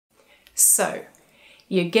So,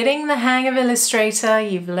 you're getting the hang of Illustrator,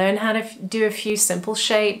 you've learned how to do a few simple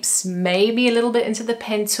shapes, maybe a little bit into the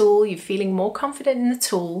pen tool, you're feeling more confident in the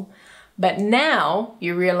tool, but now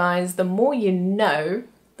you realize the more you know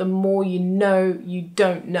you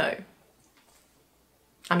don't know.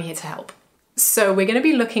 I'm here to help. So we're going to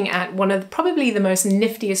be looking at one of probably the most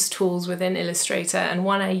niftiest tools within Illustrator and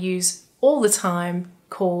one I use all the time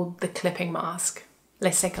called the clipping mask.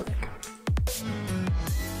 Let's take a look.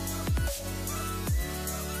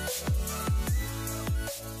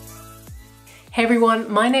 Hey everyone,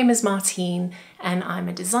 my name is Martine and I'm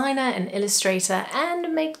a designer and illustrator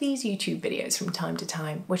and make these YouTube videos from time to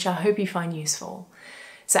time, which I hope you find useful.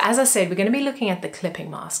 So as I said, we're going to be looking at the clipping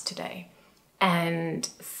mask today. And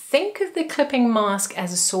think of the clipping mask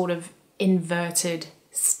as a sort of inverted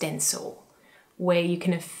stencil, where you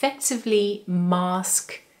can effectively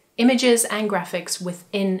mask images and graphics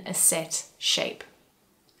within a set shape.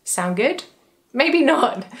 Sound good? Maybe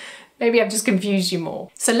not. Maybe I've just confused you more.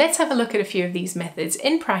 So let's have a look at a few of these methods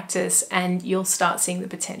in practice and you'll start seeing the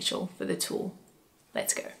potential for the tool.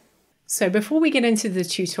 Let's go. So before we get into the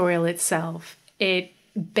tutorial itself, it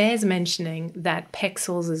bears mentioning that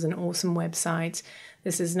Pexels is an awesome website.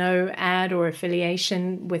 This is no ad or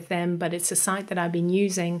affiliation with them, but it's a site that I've been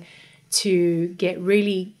using to get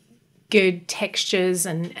really good textures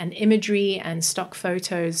and imagery and stock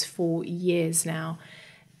photos for years now.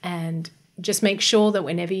 And just make sure that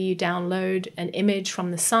whenever you download an image from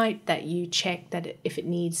the site that you check that if it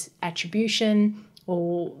needs attribution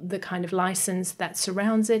or the kind of license that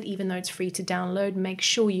surrounds it, even though it's free to download, make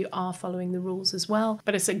sure you are following the rules as well.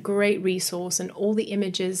 But it's a great resource and all the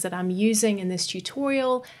images that I'm using in this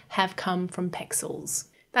tutorial have come from Pexels.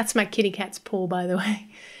 That's my kitty cat's paw, by the way.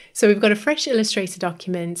 So we've got a fresh Illustrator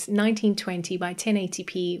document, 1920 by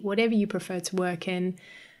 1080p, whatever you prefer to work in,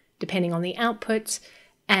 depending on the output.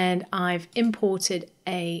 And I've imported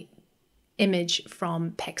an image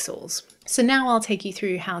from Pexels. So now I'll take you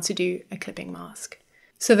through how to do a clipping mask.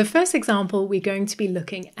 So the first example, we're going to be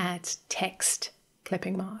looking at text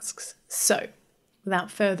clipping masks. So without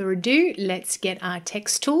further ado, let's get our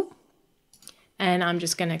text tool. And I'm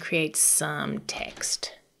just going to create some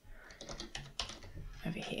text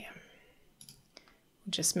over here.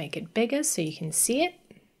 We'll just make it bigger so you can see it.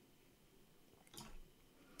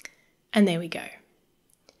 And there we go.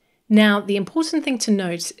 Now, the important thing to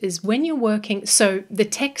note is when you're working, so the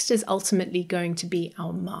text is ultimately going to be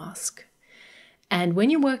our mask. And when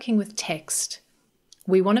you're working with text,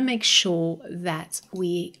 we want to make sure that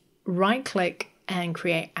we right-click and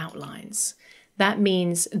create outlines. That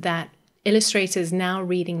means that Illustrator is now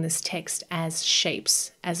reading this text as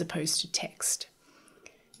shapes as opposed to text.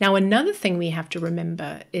 Now, another thing we have to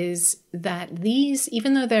remember is that these,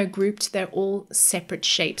 even though they're grouped, they're all separate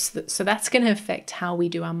shapes. So that's going to affect how we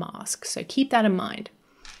do our mask. So keep that in mind.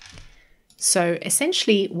 So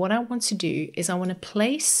essentially what I want to do is I want to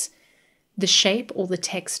place the shape or the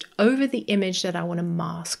text over the image that I want to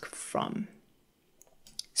mask from.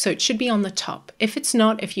 So it should be on the top. If it's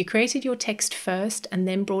not, if you created your text first and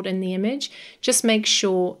then brought in the image, just make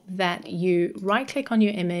sure that you right-click on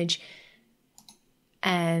your image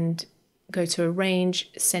and go to Arrange,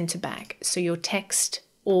 Center Back. So your text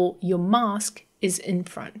or your mask is in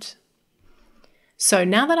front. So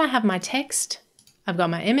now that I have my text, I've got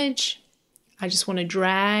my image, I just want to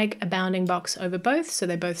drag a bounding box over both so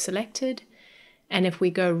they're both selected. And if we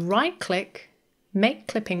go right click, make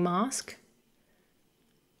clipping mask,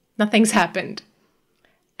 nothing's happened.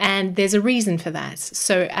 And there's a reason for that.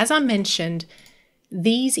 So as I mentioned,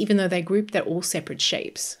 these, even though they're grouped, they're all separate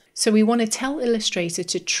shapes. So we want to tell Illustrator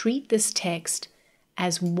to treat this text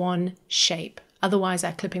as one shape. Otherwise,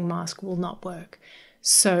 our clipping mask will not work.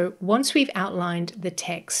 So once we've outlined the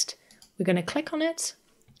text, we're going to click on it.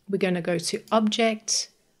 We're going to go to Object,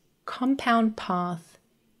 Compound Path,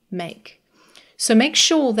 Make. So make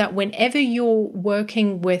sure that whenever you're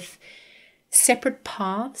working with separate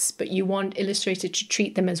paths, but you want Illustrator to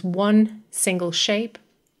treat them as one single shape,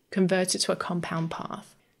 convert it to a compound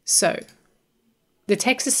path. So the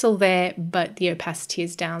text is still there, but the opacity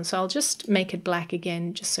is down. So I'll just make it black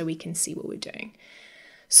again, just so we can see what we're doing.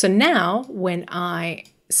 So now when I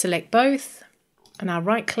select both and I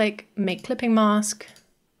right click, make clipping mask,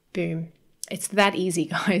 boom. It's that easy,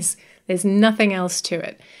 guys. There's nothing else to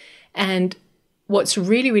it. And what's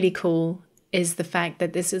really, really cool is the fact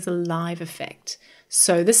that this is a live effect.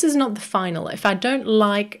 So this is not the final. If I don't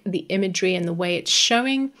like the imagery and the way it's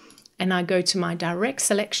showing, and I go to my direct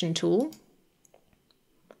selection tool,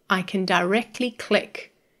 I can directly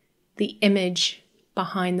click the image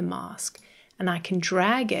behind the mask and I can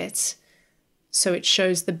drag it so it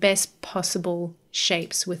shows the best possible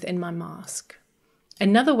shapes within my mask.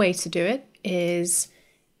 Another way to do it is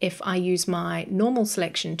if I use my normal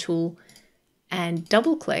selection tool and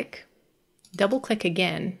double click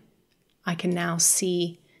again, I can now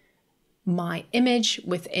see my image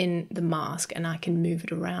within the mask, and I can move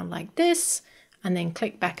it around like this and then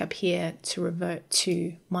click back up here to revert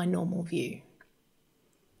to my normal view.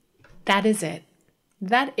 That is it.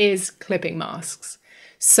 That is clipping masks.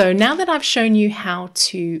 So now that I've shown you how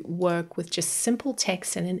to work with just simple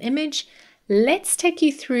text and an image, let's take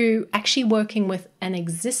you through actually working with an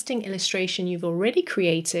existing illustration you've already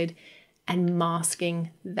created and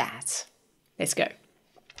masking that. Let's go.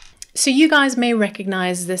 So you guys may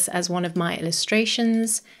recognize this as one of my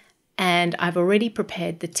illustrations, and I've already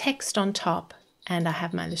prepared the text on top and I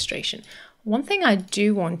have my illustration. One thing I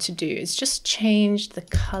do want to do is just change the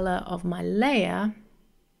color of my layer.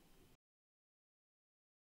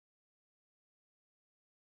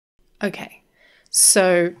 Okay,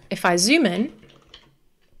 so if I zoom in,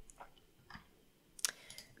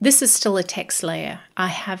 this is still a text layer. I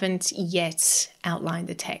haven't yet outlined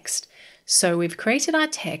the text. So we've created our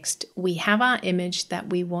text. We have our image that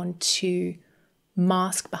we want to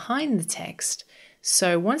mask behind the text.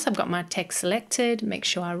 So once I've got my text selected, make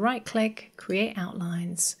sure I right click, create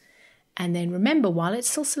outlines. And then remember, while it's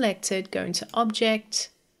still selected, go into Object,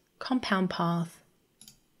 Compound Path,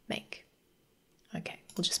 Make. Okay,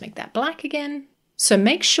 we'll just make that black again. So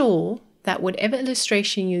make sure that whatever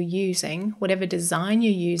illustration you're using, whatever design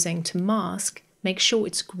you're using to mask, make sure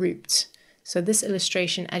it's grouped. So this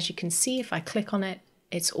illustration, as you can see, if I click on it,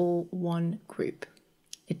 it's all one group.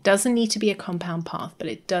 It doesn't need to be a compound path, but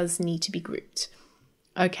it does need to be grouped.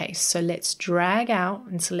 Okay, so let's drag out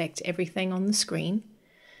and select everything on the screen.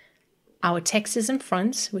 Our text is in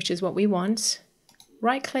front, which is what we want.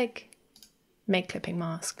 Right click, make clipping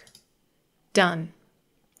mask. Done.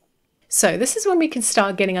 So this is when we can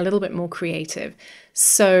start getting a little bit more creative.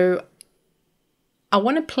 So I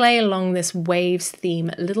want to play along this waves theme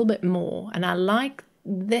a little bit more, and I like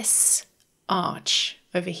this arch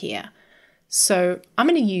over here. So I'm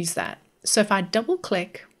going to use that. So if I double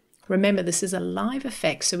click, remember this is a live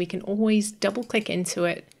effect, so we can always double click into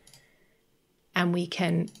it and we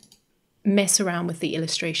can mess around with the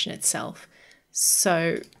illustration itself.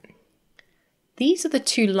 So these are the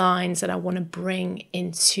two lines that I want to bring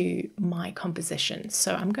into my composition.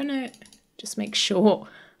 So I'm going to just make sure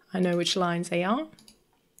I know which lines they are.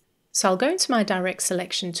 So I'll go into my direct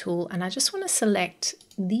selection tool and I just want to select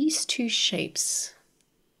these two shapes.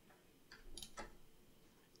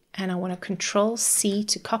 And I want to Control C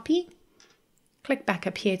to copy. Click back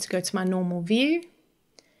up here to go to my normal view.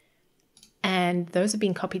 And those have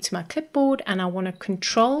been copied to my clipboard, and I want to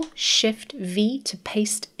Control Shift V to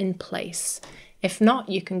paste in place. If not,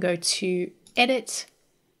 you can go to Edit,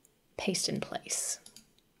 Paste in Place.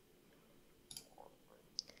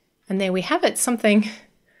 And there we have it, something.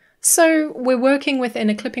 So we're working within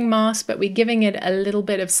a clipping mask, but we're giving it a little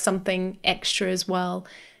bit of something extra as well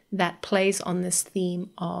that plays on this theme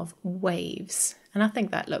of waves. And I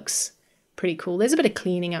think that looks pretty cool. There's a bit of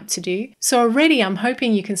cleaning up to do. So already I'm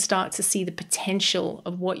hoping you can start to see the potential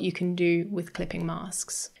of what you can do with clipping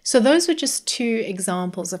masks. So those were just two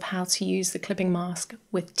examples of how to use the clipping mask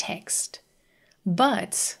with text.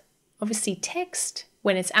 But obviously text,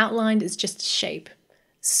 when it's outlined, is just a shape.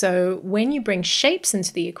 So when you bring shapes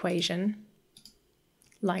into the equation,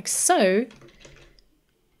 like so,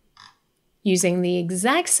 using the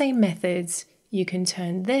exact same methods, you can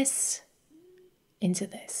turn this into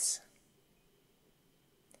this.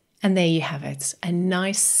 And there you have it, a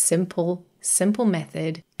nice, simple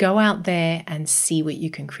method. Go out there and see what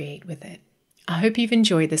you can create with it. I hope you've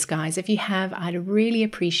enjoyed this, guys. If you have, I'd really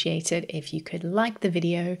appreciate it if you could like the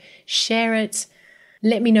video, share it,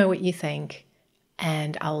 let me know what you think.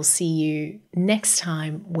 And I will see you next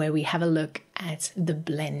time where we have a look at the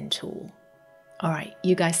blend tool. All right,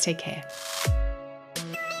 you guys take care.